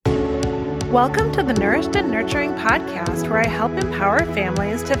Welcome to the Nourished and Nurturing podcast, where I help empower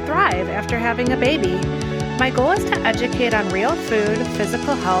families to thrive after having a baby. My goal is to educate on real food,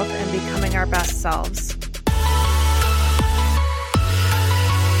 physical health, and becoming our best selves.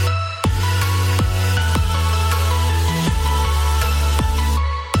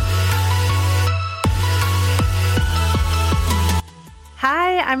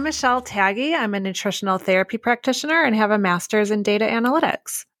 Hi, I'm Michelle Taggy. I'm a nutritional therapy practitioner and have a master's in data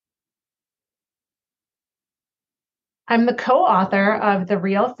analytics. I'm the co-author of the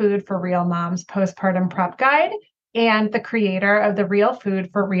Real Food for Real Moms Postpartum Prep Guide and the creator of the Real Food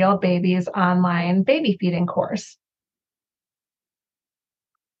for Real Babies online baby feeding course.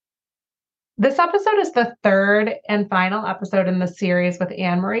 This episode is the third and final episode in the series with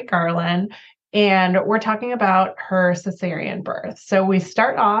Anne-Marie Garland, and we're talking about her cesarean birth. So we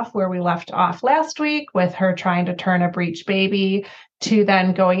start off where we left off last week with her trying to turn a breech baby to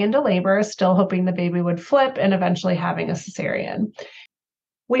then going into labor, still hoping the baby would flip and eventually having a cesarean.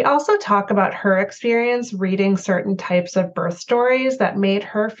 We also talk about her experience reading certain types of birth stories that made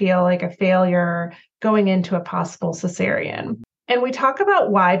her feel like a failure going into a possible cesarean. And we talk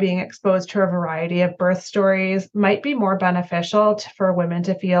about why being exposed to a variety of birth stories might be more beneficial for women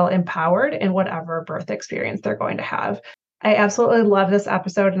to feel empowered in whatever birth experience they're going to have. I absolutely love this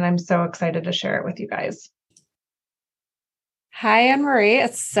episode, and I'm so excited to share it with you guys. Hi, Anne-Marie.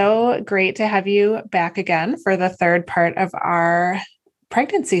 It's so great to have you back again for the third part of our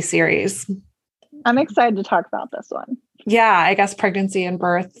pregnancy series. I'm excited to talk about this one. Yeah, I guess pregnancy and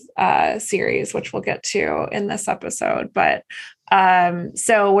birth series, which we'll get to in this episode. But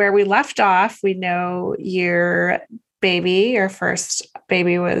so where we left off, we know your first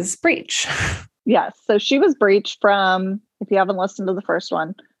baby was breech. Yes. So she was breech from, if you haven't listened to the first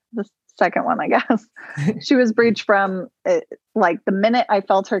one, the second one, I guess, she was breech from like the minute I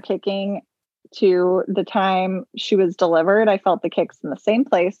felt her kicking to the time she was delivered. I felt the kicks in the same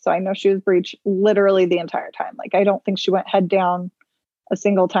place. So I know she was breech literally the entire time. Like, I don't think she went head down a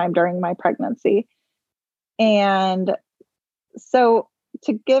single time during my pregnancy. And so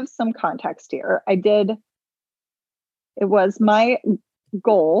to give some context here, it was my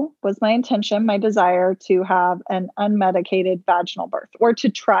goal, was my intention, my desire to have an unmedicated vaginal birth, or to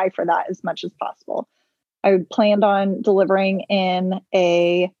try for that as much as possible. I planned on delivering in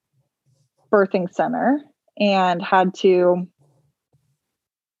a birthing center and had to,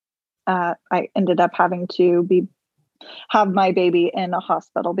 I ended up having to have my baby in a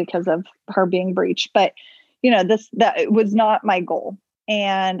hospital because of her being breech. But, that was not my goal.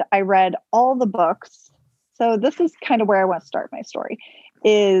 And I read all the books. So this is kind of where I want to start my story,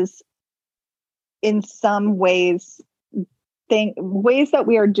 is in some ways that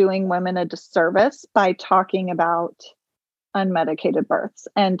we are doing women a disservice by talking about unmedicated births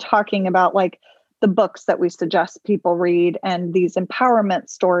and talking about like the books that we suggest people read and these empowerment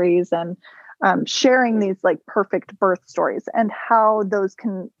stories and sharing these like perfect birth stories, and how those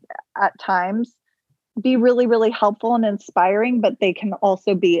can at times be really, really helpful and inspiring, but they can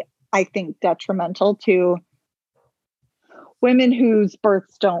also be, I think, detrimental to women whose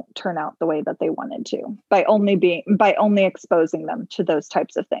births don't turn out the way that they wanted to by only exposing them to those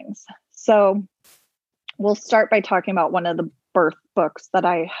types of things. So we'll start by talking about one of the birth books that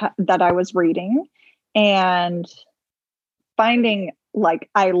I was reading and finding, like,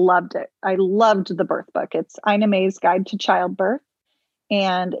 I loved it. I loved the birth book. It's Ina May's Guide to Childbirth.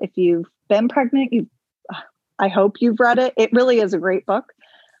 And if you've been pregnant, I hope you've read it. It really is a great book.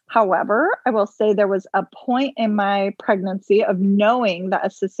 However, I will say there was a point in my pregnancy of knowing that a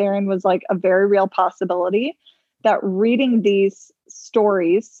cesarean was like a very real possibility, that reading these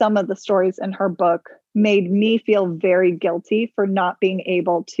stories, some of the stories in her book, made me feel very guilty for not being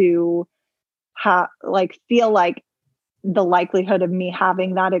able to feel like the likelihood of me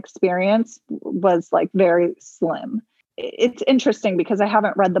having that experience was like very slim. It's interesting because I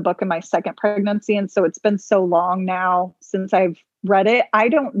haven't read the book in my second pregnancy. And so it's been so long now since I've read it. I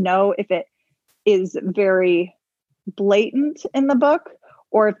don't know if it is very blatant in the book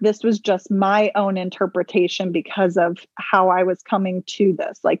or if this was just my own interpretation because of how I was coming to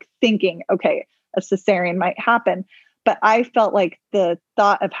this, like thinking, okay, a cesarean might happen. But I felt like the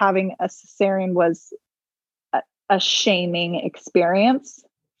thought of having a cesarean was a shaming experience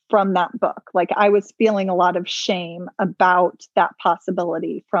from that book. Like, I was feeling a lot of shame about that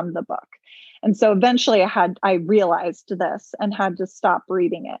possibility from the book. And so eventually I realized this and had to stop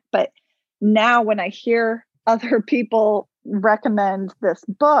reading it. But now when I hear other people recommend this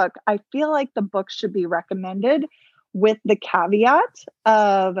book, I feel like the book should be recommended with the caveat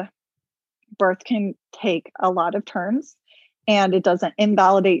of birth can take a lot of turns and it doesn't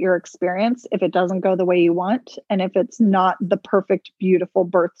invalidate your experience if it doesn't go the way you want, and if it's not the perfect, beautiful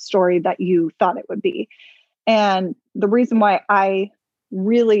birth story that you thought it would be. And the reason why I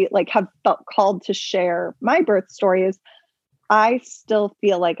really like have felt called to share my birth story is I still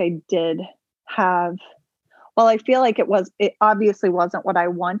feel like I did have, well, I feel like it obviously wasn't what I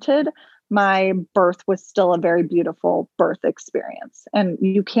wanted. My birth was still a very beautiful birth experience. And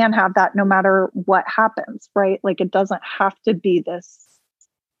you can have that no matter what happens, right? Like it doesn't have to be this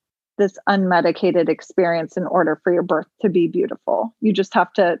unmedicated experience in order for your birth to be beautiful. You just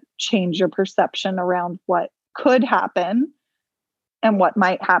have to change your perception around what could happen and what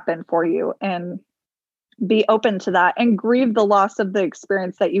might happen for you, and be open to that and grieve the loss of the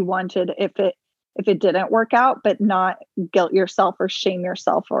experience that you wanted if it didn't work out, but not guilt yourself or shame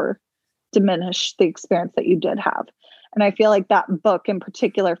yourself or diminish the experience that you did have. And I feel like that book in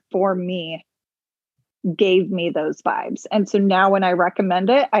particular for me gave me those vibes. And so now when I recommend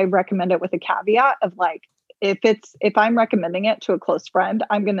it with a caveat of like, if I'm recommending it to a close friend,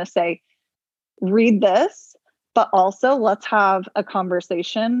 I'm going to say, read this, but also let's have a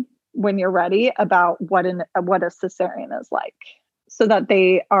conversation when you're ready about what a cesarean is like, so that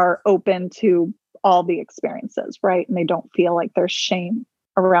they are open to all the experiences, right? And they don't feel like there's shame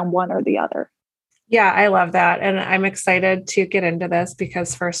around one or the other. Yeah, I love that. And I'm excited to get into this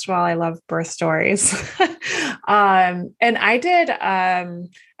because first of all, I love birth stories. And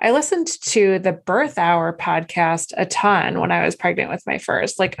I listened to the Birth Hour podcast a ton when I was pregnant with my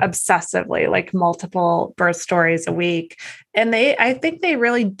first, like obsessively, like multiple birth stories a week. And I think they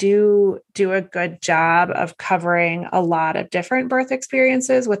really do a good job of covering a lot of different birth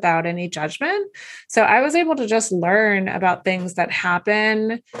experiences without any judgment. So I was able to just learn about things that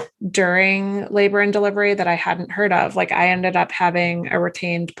happen during labor and delivery that I hadn't heard of. Like I ended up having a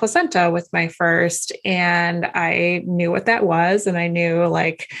retained placenta with my first, and I knew what that was. And I knew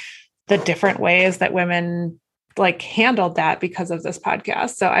like the different ways that women like handled that because of this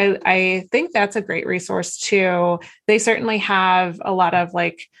podcast. So I think that's a great resource too. They certainly have a lot of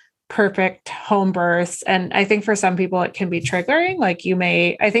like perfect home births. And I think for some people it can be triggering. Like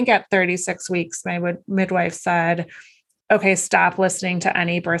I think at 36 weeks, my midwife said, okay, stop listening to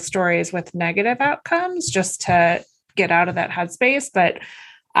any birth stories with negative outcomes just to get out of that headspace. But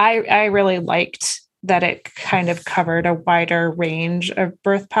I really liked that it kind of covered a wider range of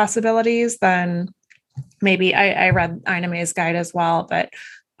birth possibilities than maybe I read Ina May's guide as well, but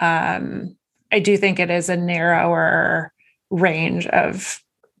I do think it is a narrower range of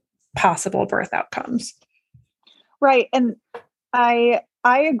possible birth outcomes. Right. And I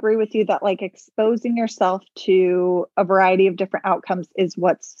agree with you that like exposing yourself to a variety of different outcomes is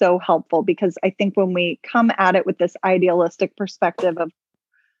what's so helpful, because I think when we come at it with this idealistic perspective of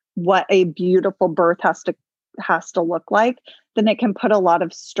what a beautiful birth has to look like, then it can put a lot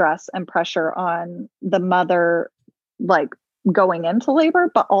of stress and pressure on the mother, like going into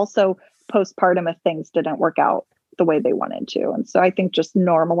labor, but also postpartum if things didn't work out the way they wanted to. And so I think just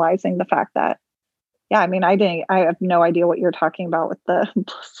normalizing the fact that, yeah, I mean, I have no idea what you're talking about with the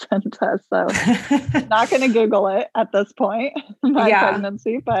placenta, so I'm not going to Google it at this point in my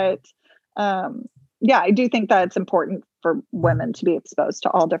pregnancy. But yeah, I do think that it's important for women to be exposed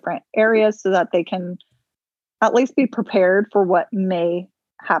to all different areas so that they can at least be prepared for what may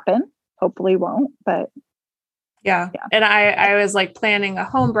happen. Hopefully won't, but yeah. And I was like planning a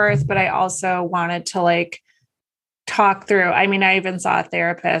home birth, but I also wanted to like talk through. I mean, I even saw a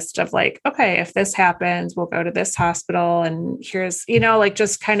therapist of like, okay, if this happens, we'll go to this hospital and here's, like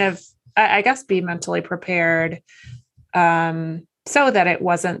just kind of, I guess, be mentally prepared so that it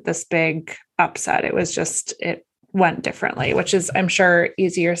wasn't this big upset. It was just, it went differently, which is, I'm sure,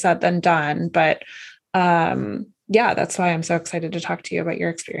 easier said than done. But yeah, that's why I'm so excited to talk to you about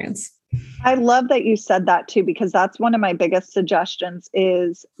your experience. I love that you said that too, because that's one of my biggest suggestions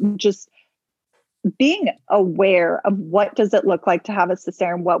is just being aware of what does it look like to have a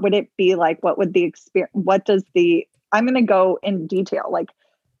cesarean? What would it be like? What would the experience, I'm going to go in detail. Like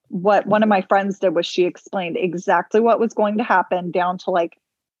what one of my friends did was she explained exactly what was going to happen down to like,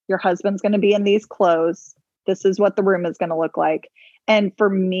 your husband's going to be in these clothes. This is what the room is going to look like. And for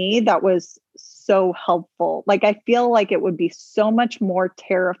me, that was so helpful. Like, I feel like it would be so much more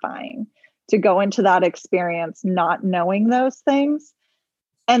terrifying to go into that experience, not knowing those things.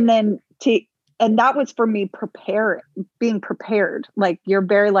 And then and that was for me being prepared. Like, you're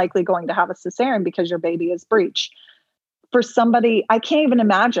very likely going to have a cesarean because your baby is breech. For somebody, I can't even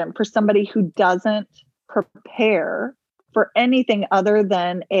imagine for somebody who doesn't prepare for anything other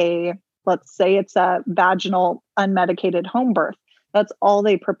than let's say it's a vaginal unmedicated home birth. That's all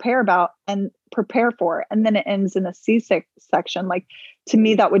they prepare about. And prepare for. And then it ends in a C-section. Like, to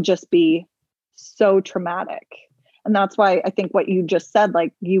me, that would just be so traumatic. And that's why I think what you just said,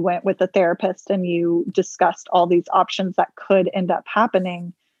 like, you went with a therapist and you discussed all these options that could end up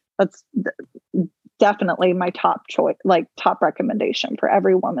happening. That's definitely my top choice, like top recommendation for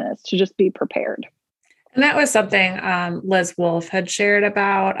every woman, is to just be prepared. And that was something Liz Wolfe had shared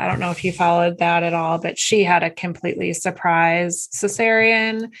about. I don't know if you followed that at all, but she had a completely surprise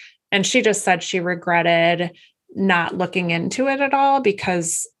cesarean. And she just said she regretted not looking into it at all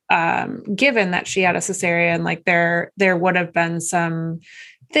because given that she had a cesarean, like there would have been some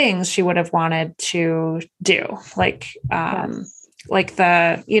things she would have wanted to do, like like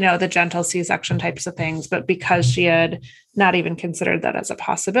the gentle C-section types of things. But because she had not even considered that as a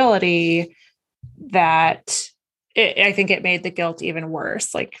possibility, that I think it made the guilt even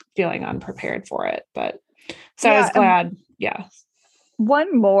worse, like feeling unprepared for it. But so I was glad. Yeah.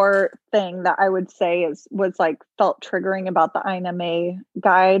 One more thing that I would say was like felt triggering about the Ina May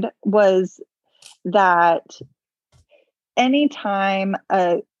guide was that anytime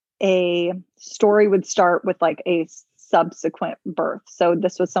a story would start with like a subsequent birth, so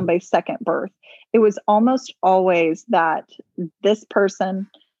this was somebody's second birth, it was almost always that this person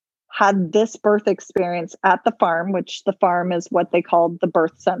had this birth experience at the farm, which the farm is what they called the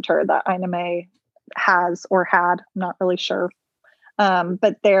birth center that Ina May has or had. I'm not really sure.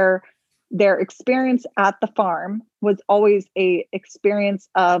 But their experience at the farm was always a experience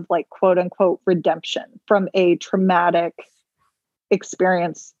of like, quote unquote, redemption from a traumatic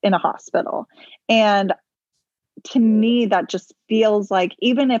experience in a hospital. And to me, that just feels like,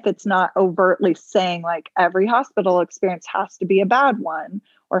 even if it's not overtly saying like every hospital experience has to be a bad one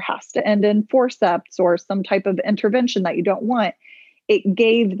or has to end in forceps or some type of intervention that you don't want, it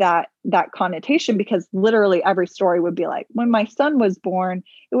gave that connotation, because literally every story would be like, when my son was born,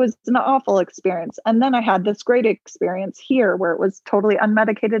 it was an awful experience. And then I had this great experience here where it was totally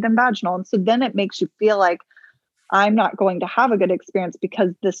unmedicated and vaginal. And so then it makes you feel like I'm not going to have a good experience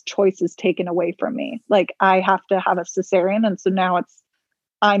because this choice is taken away from me. Like, I have to have a cesarean. And so now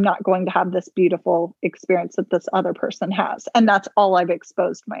I'm not going to have this beautiful experience that this other person has. And that's all I've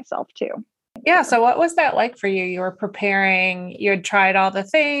exposed myself to. Yeah. So what was that like for you? You were preparing, you had tried all the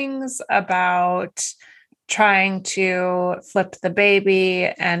things about trying to flip the baby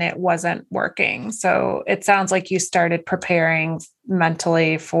and it wasn't working. So it sounds like you started preparing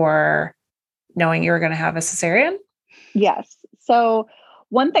mentally for knowing you were going to have a cesarean. Yes. So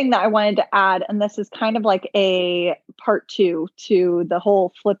one thing that I wanted to add, and this is kind of like a part 2 to the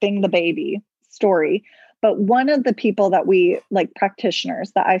whole flipping the baby story, but one of the people that we, like,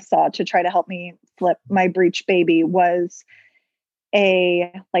 practitioners that I saw to try to help me flip my breech baby was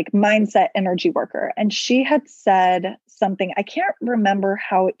a like mindset energy worker. And she had said something, I can't remember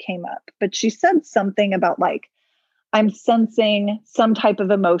how it came up, but she said something about like, I'm sensing some type of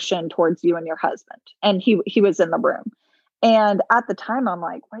emotion towards you and your husband. And he was in the room. And at the time I'm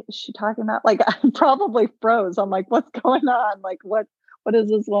like, what is she talking about? Like, I probably froze. I'm like, what's going on? Like, what is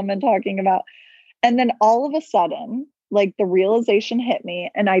this woman talking about? And then all of a sudden, like, the realization hit me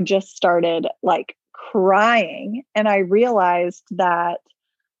and I just started like crying. And I realized that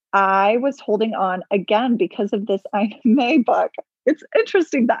I was holding on again because of this Ina May book. It's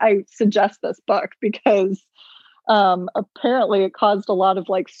interesting that I suggest this book because apparently it caused a lot of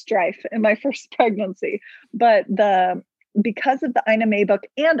like strife in my first pregnancy. But because of the Ina May book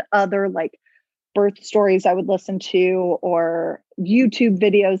and other like birth stories I would listen to or YouTube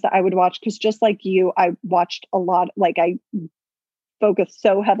videos that I would watch, because just like you, I watched a lot, like I focused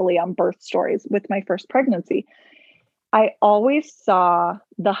so heavily on birth stories with my first pregnancy. I always saw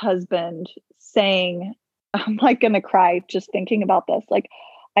the husband saying, I'm like going to cry just thinking about this. Like,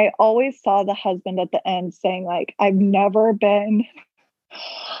 I always saw the husband at the end saying like, I've never been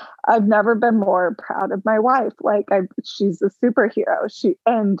more proud of my wife. Like, she's a superhero.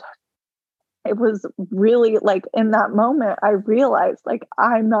 And it was really like in that moment, I realized like,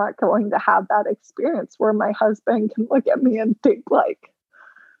 I'm not going to have that experience where my husband can look at me and think like,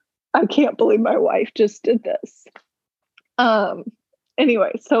 I can't believe my wife just did this.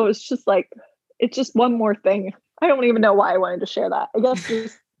 Anyway, so it's just like, it's just one more thing. I don't even know why I wanted to share that. I guess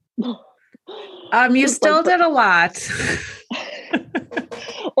just you still like, did a lot.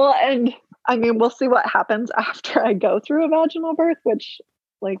 Well, and I mean, we'll see what happens after I go through a vaginal birth, which,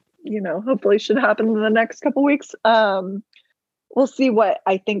 like, hopefully should happen in the next couple weeks. We'll see what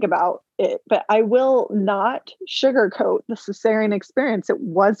I think about it, but I will not sugarcoat the cesarean experience. It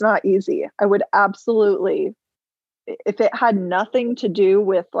was not easy. I would absolutely if it had nothing to do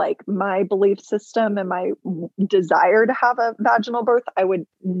with like my belief system and my desire to have a vaginal birth, I would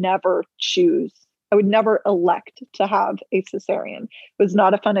never elect to have a cesarean. It was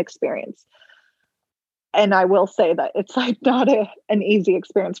not a fun experience. And I will say that it's like not an easy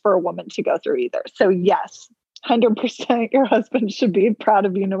experience for a woman to go through either. So yes, 100% your husband should be proud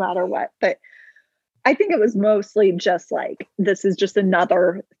of you no matter what. But I think it was mostly just like, this is just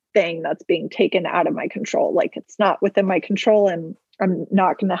another thing that's being taken out of my control. Like it's not within my control and I'm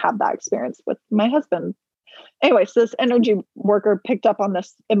not going to have that experience with my husband. Anyway, so this energy worker picked up on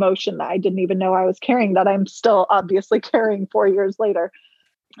this emotion that I didn't even know I was carrying, that I'm still obviously carrying 4 years later.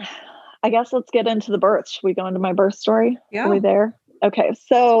 I guess let's get into the birth. Should we go into my birth story? Yeah. Are we there? Okay.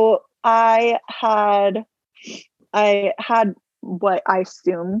 So I had what I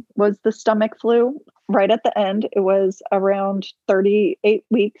assume was the stomach flu right at the end. It was around 38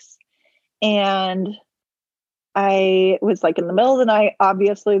 weeks. And I was like in the middle of the night.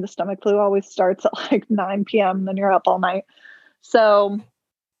 Obviously, the stomach flu always starts at like 9 p.m. Then you're up all night. So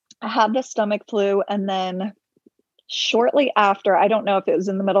I had the stomach flu. And then shortly after, I don't know if it was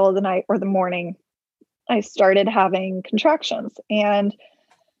in the middle of the night or the morning, I started having contractions. And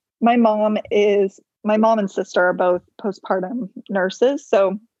my mom and sister are both postpartum nurses.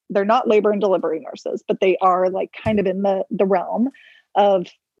 So they're not labor and delivery nurses, but they are like kind of in the realm of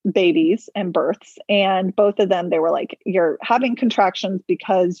babies and births. And both of them, they were like, you're having contractions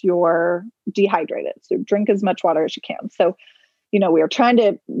because you're dehydrated. So drink as much water as you can. So, we were trying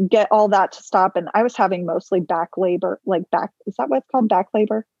to get all that to stop. And I was having mostly back labor, is that what it's called? Back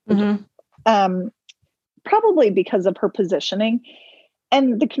labor? Mm-hmm. Probably because of her positioning.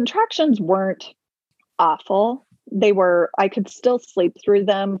 And the contractions weren't awful. I could still sleep through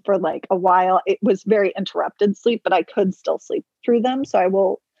them for like a while. It was very interrupted sleep, but I could still sleep through them. So I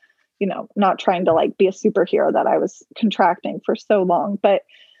will, not trying to like be a superhero that I was contracting for so long. But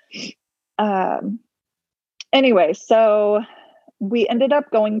anyway, so we ended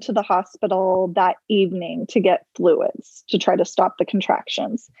up going to the hospital that evening to get fluids to try to stop the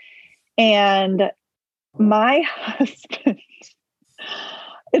contractions. And my husband,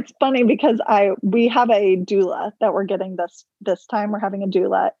 it's funny because we have a doula that we're getting this time. We're having a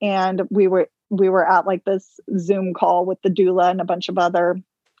doula, and we were at like this Zoom call with the doula and a bunch of other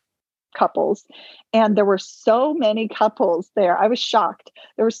couples, and there were so many couples there. I was shocked.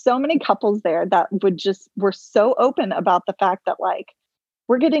 There were so many couples there that were so open about the fact that like,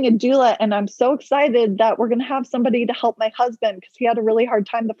 we're getting a doula and I'm so excited that we're going to have somebody to help my husband because he had a really hard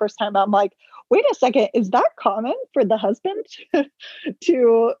time the first time. I'm like, wait a second, is that common for the husband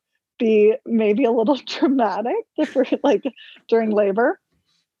to be maybe a little dramatic for like during labor?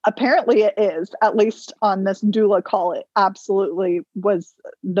 Apparently it is, at least on this doula call. It absolutely was.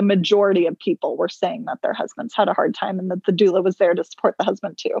 The majority of people were saying that their husbands had a hard time and that the doula was there to support the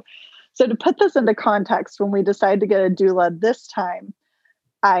husband too. So to put this into context, when we decided to get a doula this time,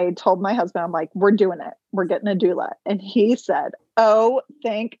 I told my husband, I'm like, we're doing it. We're getting a doula. And he said, oh,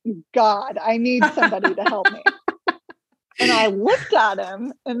 thank God, I need somebody to help me. And I looked at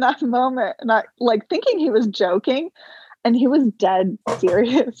him in that moment and I like thinking he was joking, and he was dead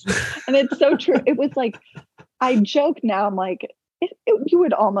serious. And it's so true. It was like, I joke now, I'm like, you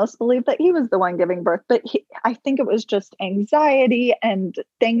would almost believe that he was the one giving birth, but I think it was just anxiety and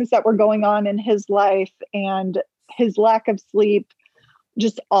things that were going on in his life and his lack of sleep.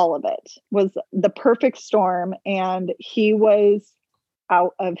 Just all of it was the perfect storm. And he was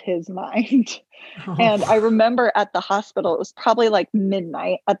out of his mind. Oh. And I remember at the hospital, it was probably like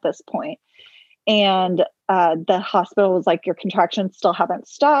midnight at this point. And the hospital was like, your contractions still haven't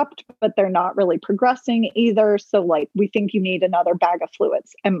stopped, but they're not really progressing either. So like, we think you need another bag of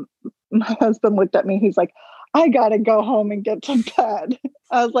fluids. And my husband looked at me. He's like, I got to go home and get to bed.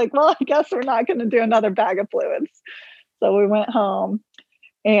 I was like, well, I guess we're not going to do another bag of fluids. So we went home,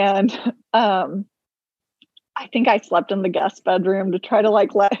 and I think I slept in the guest bedroom to try to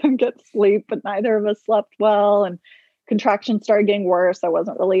like let him get sleep, but neither of us slept well. And contractions started getting worse. I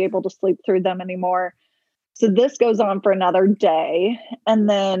wasn't really able to sleep through them anymore. So this goes on for another day. And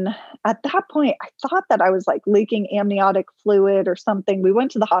then at that point, I thought that I was like leaking amniotic fluid or something. We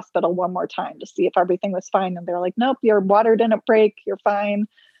went to the hospital one more time to see if everything was fine. And they're like, nope, your water didn't break. You're fine.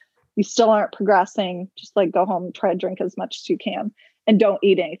 You still aren't progressing. Just like go home, try to drink as much as you can, and don't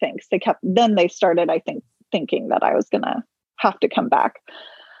eat anything. So they started, I think, thinking that I was going to have to come back.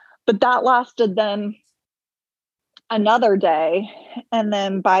 But that lasted then another day. And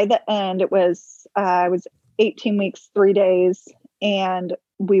then by the end, I was 18 weeks, 3 days, and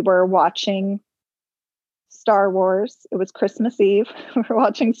we were watching Star Wars. It was Christmas Eve. We were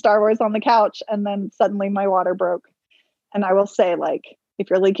watching Star Wars on the couch, and then suddenly my water broke. And I will say, like, if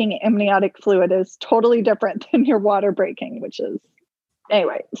you're leaking amniotic fluid is totally different than your water breaking, which is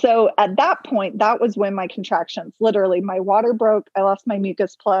anyway. So at that point, that was when my contractions, literally my water broke. I lost my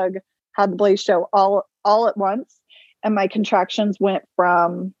mucus plug, had the Blaze show all at once. And my contractions went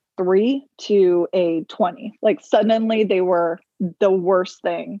from 3 to a 20. Like suddenly they were the worst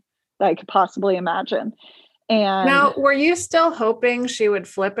thing that I could possibly imagine. And now, were you still hoping she would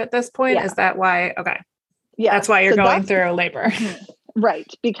flip at this point? Yeah. Is that why? Okay. Yeah. That's why you're going through labor.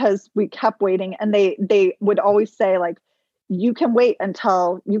 Right. Because we kept waiting, and they would always say, like, you can wait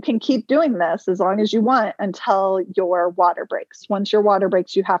until you can keep doing this as long as you want until your water breaks. Once your water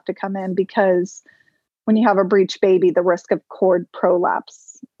breaks, you have to come in, because when you have a breech baby, the risk of cord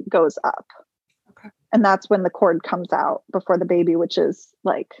prolapse goes up. Okay. And that's when the cord comes out before the baby, which is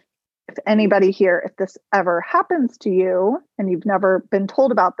like, if anybody here, if this ever happens to you and you've never been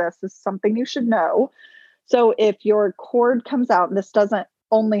told about this, this is something you should know. So if your cord comes out, and this doesn't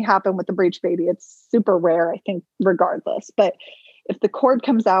only happen with the breech baby, it's super rare, I think, regardless. But if the cord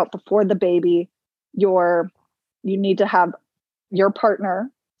comes out before the baby, you need to have your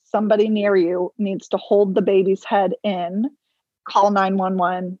partner, somebody near you needs to hold the baby's head in, call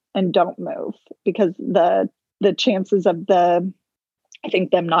 911, and don't move, because the chances of I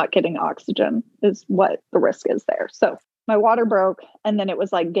think them not getting oxygen is what the risk is there. So my water broke, and then it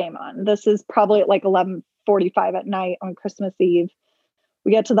was like game on. This is probably at like 11:45 at night on Christmas Eve.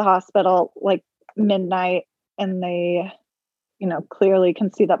 We get to the hospital like midnight, and they, clearly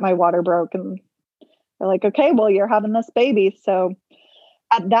can see that my water broke, and they're like, okay, well, you're having this baby. So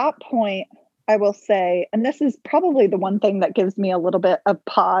at that point, I will say, and this is probably the one thing that gives me a little bit of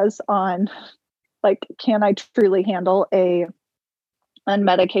pause on, like, can I truly handle a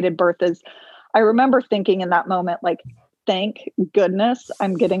unmedicated birth, is I remember thinking in that moment, like, thank goodness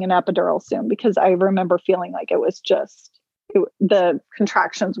I'm getting an epidural soon, because I remember feeling like the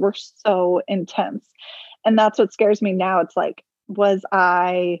contractions were so intense. And that's what scares me now. It's like, was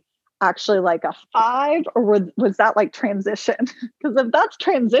I actually like a 5, or was that like transition? Because if that's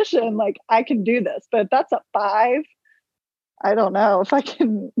transition, like, I can do this. But if that's a 5, I don't know if I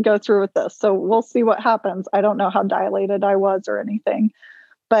can go through with this. So we'll see what happens. I don't know how dilated I was or anything.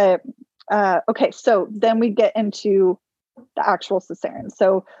 But okay, so then we get into the actual cesarean.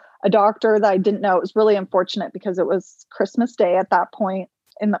 So a doctor that I didn't know, it was really unfortunate because it was Christmas Day at that point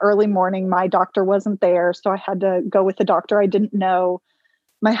in the early morning. My doctor wasn't there, so I had to go with a doctor I didn't know.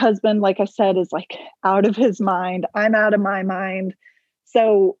 My husband, like I said, is like out of his mind. I'm out of my mind.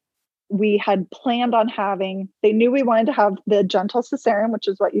 So we had planned on they knew we wanted to have the gentle cesarean, which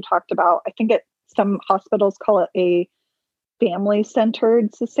is what you talked about. I think some hospitals call it a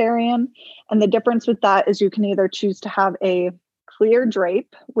family-centered cesarean. And the difference with that is you can either choose to have a clear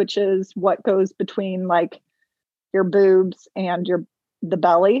drape, which is what goes between like your boobs and the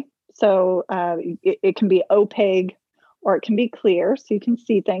belly. So it can be opaque or it can be clear, so you can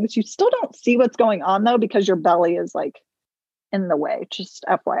see things. You still don't see what's going on though, because your belly is like in the way, just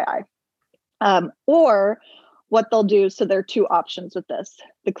FYI. Or what they'll do, so there are two options with this: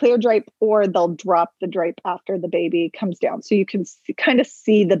 the clear drape, or they'll drop the drape after the baby comes down. So you can kind of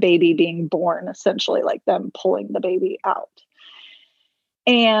see the baby being born, essentially like them pulling the baby out.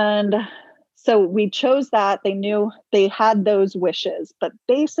 And so we chose that. They knew they had those wishes, but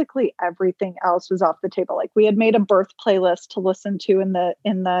basically everything else was off the table. Like, we had made a birth playlist to listen to in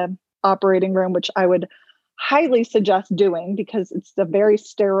the operating room, which I would highly suggest doing, because it's a very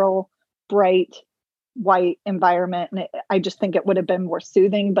sterile, bright, white environment. And I just think it would have been more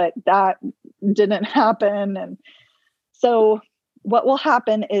soothing, but that didn't happen. And so what will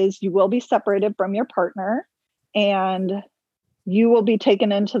happen is you will be separated from your partner, and you will be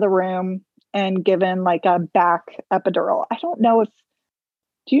taken into the room and given like a back epidural. I don't know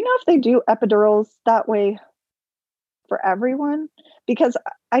do you know if they do epidurals that way for everyone? Because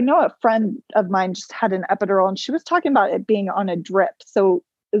I know a friend of mine just had an epidural, and she was talking about it being on a drip. So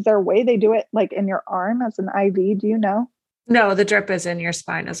is there a way they do it like in your arm as an IV? Do you know? No, the drip is in your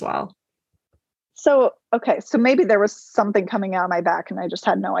spine as well. So, okay. So maybe there was something coming out of my back and I just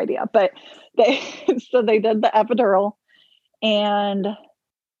had no idea, but they did the epidural, and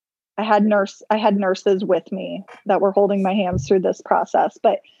I had nurses with me that were holding my hands through this process.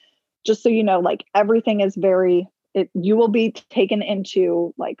 But just so you know, like, everything is you will be taken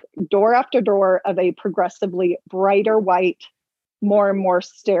into like door after door of a progressively brighter white, more and more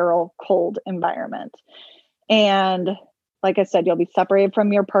sterile, cold environment. And like I said, you'll be separated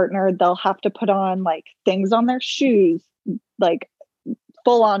from your partner. They'll have to put on like things on their shoes, like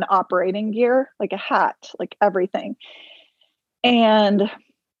full on operating gear, like a hat, like everything. And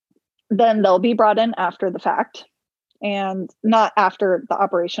then they'll be brought in after the fact. and not after the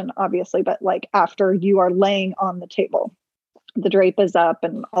operation, obviously, but like after you are laying on the table, the drape is up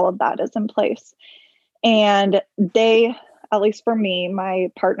and all of that is in place. And they, at least for me, my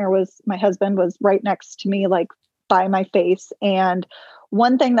husband was right next to me, like by my face. And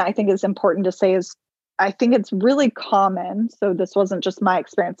one thing that I think is important to say is I think it's really common. So this wasn't just my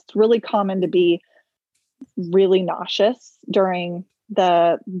experience. It's really common to be really nauseous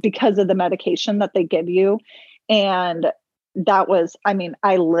because of the medication that they give you. And that was, I mean,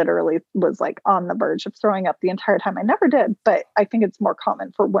 I literally was like on the verge of throwing up the entire time. I never did, but I think it's more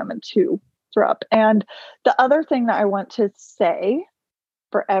common for women to throw up. And the other thing that I want to say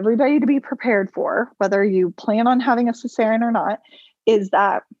for everybody to be prepared for, whether you plan on having a cesarean or not, is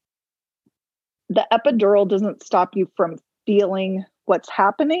that the epidural doesn't stop you from feeling what's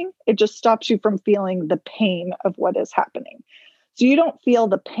happening. It just stops you from feeling the pain of what is happening. So you don't feel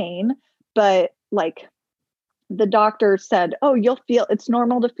the pain, but like the doctor said, oh, it's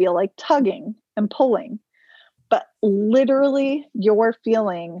normal to feel like tugging and pulling, but literally you're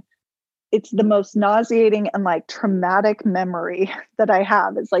feeling, it's the most nauseating and like traumatic memory that I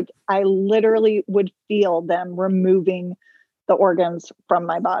have. Is like, I literally would feel them removing the organs from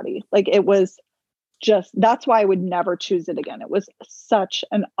my body. Like it was that's why I would never choose it again. It was such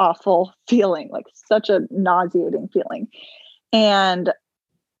an awful feeling, like such a nauseating feeling. And,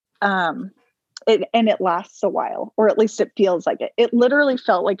 it lasts a while, or at least it feels like it. It literally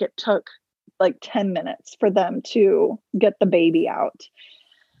felt like it took like 10 minutes for them to get the baby out.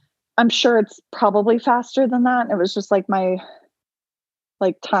 I'm sure it's probably faster than that. It was just like my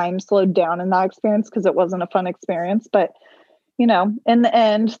time slowed down in that experience because it wasn't a fun experience. But in the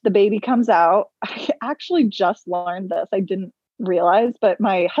end, the baby comes out. I actually just learned this. I didn't realize, but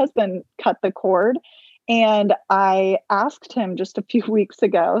my husband cut the cord, and I asked him just a few weeks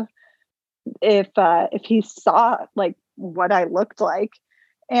ago if he saw like what I looked like.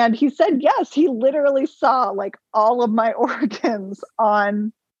 And he said, yes, he literally saw like all of my organs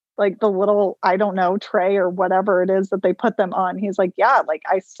on like the little, I don't know, tray or whatever it is that they put them on. He's like, yeah, like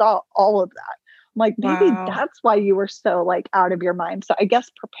I saw all of that. I'm like, maybe that's why you were so like out of your mind. So I guess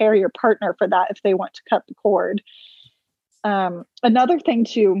prepare your partner for that if they want to cut the cord. Another thing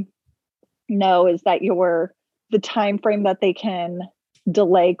to know is that the time frame that they can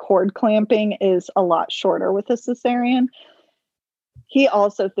delay cord clamping is a lot shorter with a cesarean. He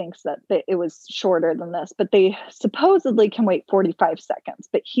also thinks that it was shorter than this, but they supposedly can wait 45 seconds.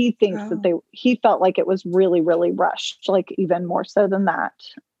 But he thinks that he felt like it was really, really rushed, like even more so than that.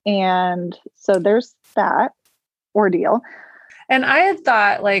 And so there's that ordeal. And I had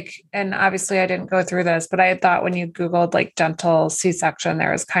thought and obviously I didn't go through this, but I had thought when you Googled like dental C-section,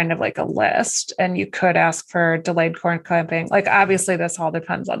 there was kind of like a list and you could ask for delayed cord clamping. Like, obviously this all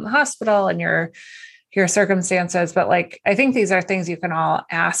depends on the hospital and your circumstances, but like, I think these are things you can all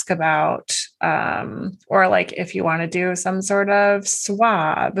ask about. Or like, if you want to do some sort of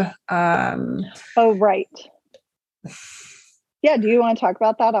swab. Oh, right. Yeah. Do you want to talk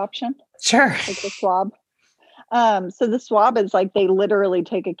about that option? Sure. Like the swab. So the swab is like, they literally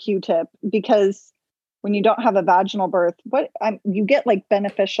take a Q-tip, because when you don't have a vaginal birth, you get like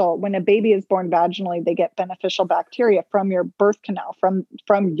beneficial, when a baby is born vaginally, they get beneficial bacteria from your birth canal,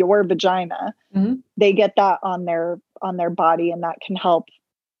 from your vagina. Mm-hmm. They get that on their body, and that can help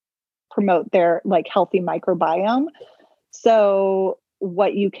promote their like healthy microbiome. So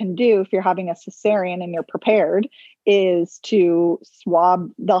what you can do if you're having a cesarean and you're prepared is to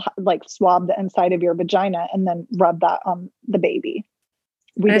swab the inside of your vagina and then rub that on the baby.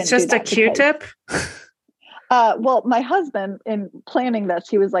 It's just a Q-tip? Well, my husband, in planning this,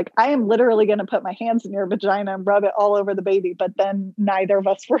 he was like, I am literally going to put my hands in your vagina and rub it all over the baby. But then neither of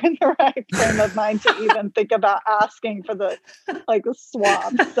us were in the right frame of mind to even think about asking for the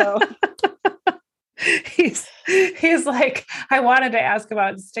swab. So he's like, I wanted to ask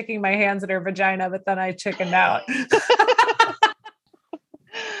about sticking my hands in her vagina, but then I chickened out.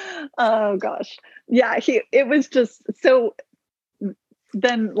 Oh gosh. Yeah. It was just so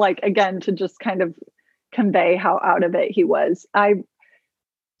then, like, again, to just kind of convey how out of it he was, I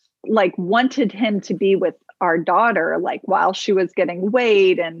like wanted him to be with our daughter, like while she was getting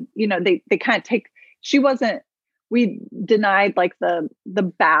weighed, and, they kind of we denied like the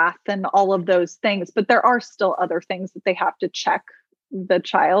bath and all of those things, but there are still other things that they have to check the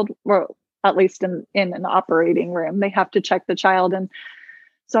child, or at least in an operating room, they have to check the child. And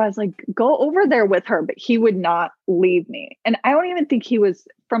so I was like, go over there with her, but he would not leave me. And I don't even think he was,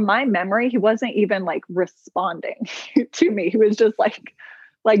 from my memory, he wasn't even like responding to me. He was just like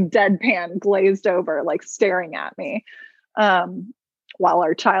deadpan, glazed over, like staring at me. while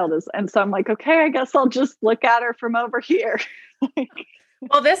our child is. And so I'm like, okay, I guess I'll just look at her from over here.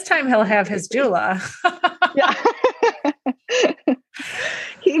 Well, this time he'll have his doula. Yeah.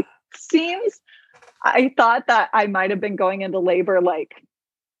 He seems, I thought that I might have been going into labor like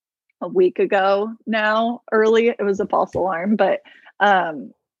a week ago now, early. It was a false alarm, but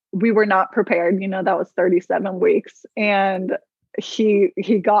we were not prepared. That was 37 weeks. And he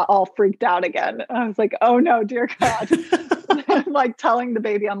got all freaked out again. I was like, oh no, dear God. I'm like telling the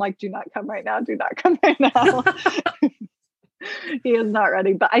baby, I'm like, do not come right now. Do not come right now. He is not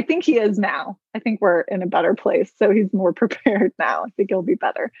ready, but I think he is now. I think we're in a better place. So he's more prepared now. I think he'll be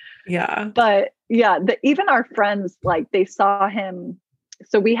better. Yeah. But yeah, even our friends, like they saw him.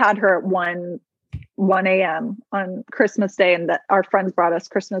 So we had her at 1 a.m. on Christmas Day, and our friends brought us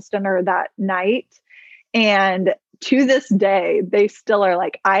Christmas dinner that night. And to this day, they still are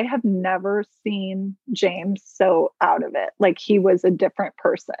like, I have never seen James so out of it. Like he was a different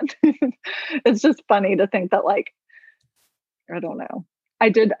person. It's just funny to think that, like, I don't know. I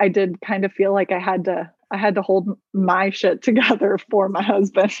did kind of feel like I had to hold my shit together for my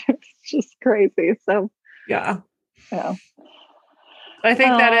husband. It's just crazy. So yeah. I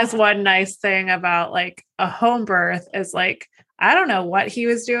think that is one nice thing about like a home birth is like, I don't know what he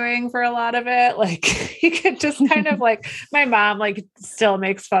was doing for a lot of it. Like he could just kind of like, my mom like still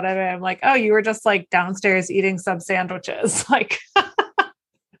makes fun of him. Like, oh, you were just like downstairs eating some sandwiches. Like,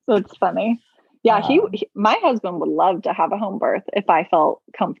 that's funny. Yeah. My husband would love to have a home birth if I felt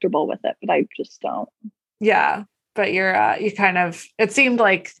comfortable with it, but I just don't. Yeah. But you kind of, it seemed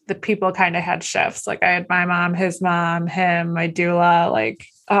like the people kind of had shifts. Like I had my mom, his mom, him, my doula, like,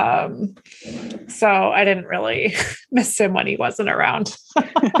 so I didn't really miss him when he wasn't around.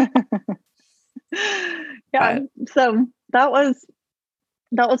 Yeah. So that was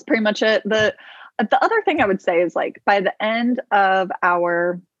pretty much it. The other thing I would say is like, by the end of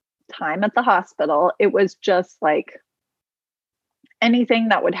our time at the hospital, it was just like anything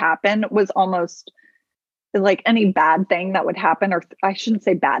that would happen was almost like any bad thing that would happen, or I shouldn't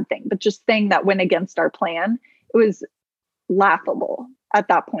say bad thing, but just thing that went against our plan. It was laughable at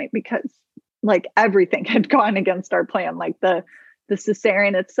that point because like everything had gone against our plan. Like the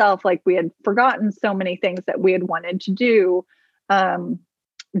cesarean itself, like we had forgotten so many things that we had wanted to do.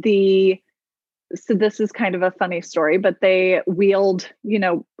 So this is kind of a funny story, but they wheeled,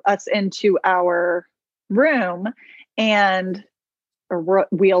 us into our room and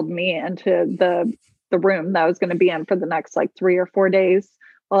wheeled me into the room that I was going to be in for the next like 3 or 4 days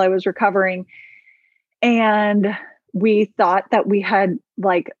while I was recovering. And we thought that we had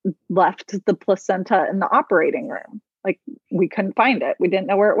like left the placenta in the operating room. Like we couldn't find it. We didn't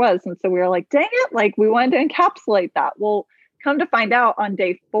know where it was. And so we were like, dang it. Like we wanted to encapsulate that. Well, come to find out on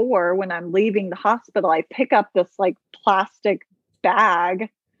day 4, when I'm leaving the hospital, I pick up this like plastic bag.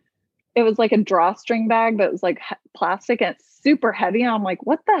 It was like a drawstring bag, but it was like plastic and it's super heavy. And I'm like,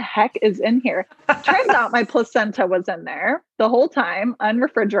 what the heck is in here? Turns out my placenta was in there the whole time,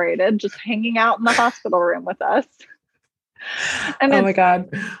 unrefrigerated, just hanging out in the hospital room with us. And oh my God.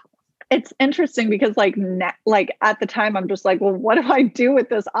 It's interesting because like at the time, I'm just like, well, what do I do with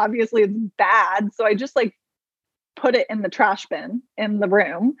this? Obviously it's bad. So I just like put it in the trash bin in the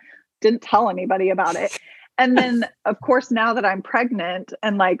room, didn't tell anybody about it. And then, of course, now that I'm pregnant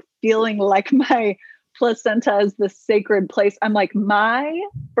and like feeling like my placenta is the sacred place, I'm like, my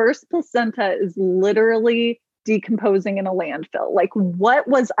first placenta is literally decomposing in a landfill. Like, what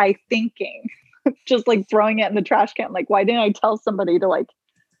was I thinking? Just like throwing it in the trash can. Like, why didn't I tell somebody to like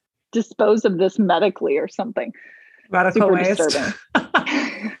dispose of this medically or something? Medical super waste. Disturbing.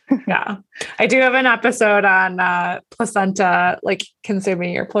 Yeah. I do have an episode on placenta, like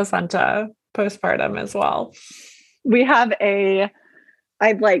consuming your placenta postpartum as well. We have that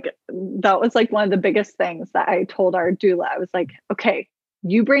was like one of the biggest things that I told our doula. I was like, okay,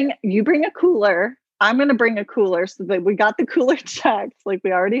 you bring a cooler. I'm going to bring a cooler so that we got the cooler checked. Like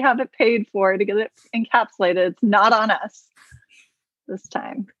we already have it paid for to get it encapsulated. It's not on us this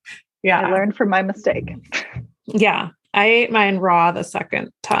time. Yeah. I learned from my mistake. Yeah. I ate mine raw the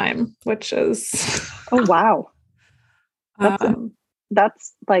second time, which is... Oh, wow.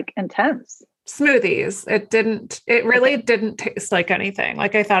 That's like intense. Smoothies. It really didn't taste like anything.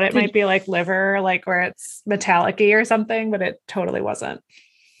 Like I thought it might be like liver, like where it's metallic-y or something, but it totally wasn't.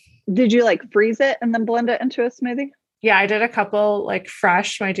 Did you like freeze it and then blend it into a smoothie? Yeah, I did a couple like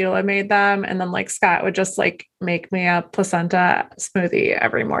fresh. My doula made them. And then like Scott would just like make me a placenta smoothie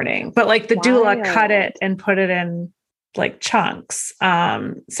every morning. But like the doula cut it and put it in like chunks.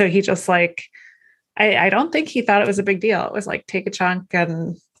 So he just like, I don't think he thought it was a big deal. It was like, take a chunk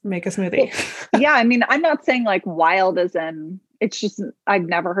and make a smoothie. Yeah. I mean, I'm not saying like wild as in it's just, I've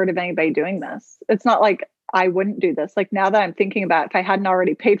never heard of anybody doing this. It's not like I wouldn't do this. Like now that I'm thinking about it, if I hadn't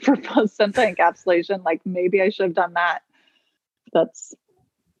already paid for placenta encapsulation, like maybe I should have done that.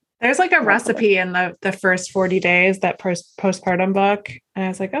 There's like a recipe in the first 40 days, that postpartum book. And I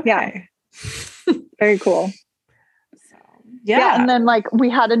was like, okay. Yeah. Very cool. So, yeah. And then like we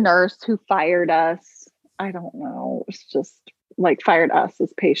had a nurse who fired us. I don't know. It was just like fired us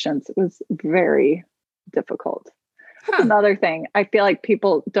as patients. It was very difficult. That's another thing I feel like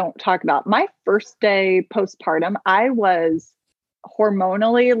people don't talk about. My first day postpartum, I was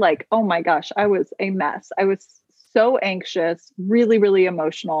hormonally like, oh my gosh, I was a mess. I was so anxious, really, really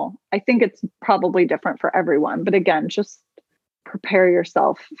emotional. I think it's probably different for everyone. But again, just prepare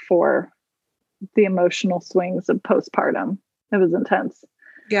yourself for the emotional swings of postpartum. It was intense.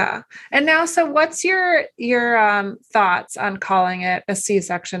 Yeah. And now, so what's your thoughts on calling it a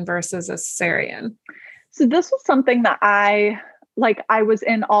C-section versus a cesarean? So this was something that I was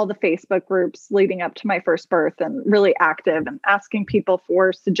in all the Facebook groups leading up to my first birth and really active and asking people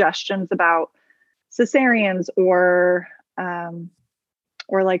for suggestions about cesareans or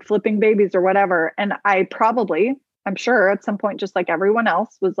like flipping babies or whatever. And I'm sure at some point, just like everyone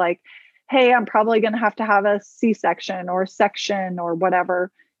else, was like, hey, I'm probably going to have a C-section or section or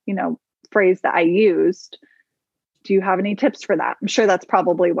whatever, phrase that I used. Do you have any tips for that? I'm sure that's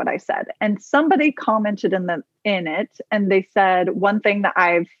probably what I said. And somebody commented in it, and they said, one thing that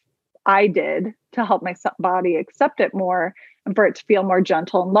I did to help my body accept it more and for it to feel more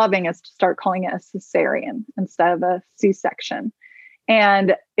gentle and loving is to start calling it a cesarean instead of a C-section.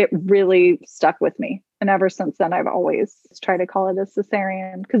 And it really stuck with me. And ever since then, I've always tried to call it a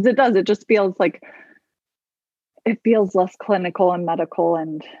cesarean because it just feels like it feels less clinical and medical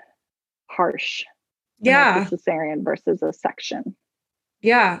and harsh. Yeah. A cesarean versus a section.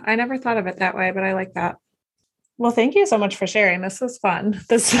 Yeah. I never thought of it that way, but I like that. Well, thank you so much for sharing. This was fun.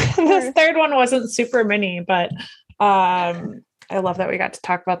 This third one wasn't super mini, but I love that we got to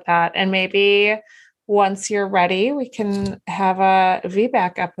talk about that. And maybe once you're ready, we can have a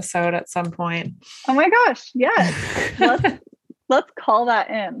VBAC episode at some point. Oh my gosh. Yes. Let's call that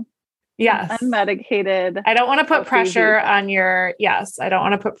in. Yes. Unmedicated. I don't want to put pressure on your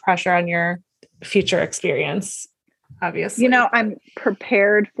future experience, obviously. I'm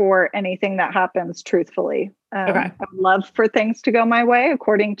prepared for anything that happens, truthfully. Okay. I'd love for things to go my way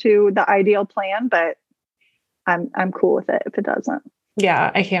according to the ideal plan, but I'm cool with it if it doesn't.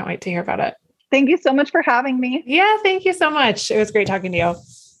 Yeah, I can't wait to hear about it. Thank you so much for having me. Yeah, thank you so much. It was great talking to you.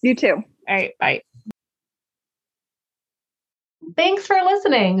 You too. All right, bye. Thanks for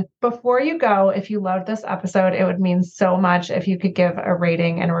listening. Before you go, if you loved this episode, it would mean so much if you could give a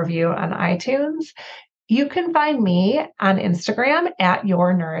rating and review on iTunes. You can find me on Instagram at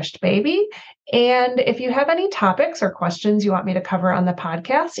Your Nourished Baby. And if you have any topics or questions you want me to cover on the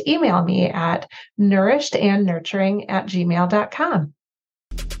podcast, email me at nourishedandnurturing@gmail.com.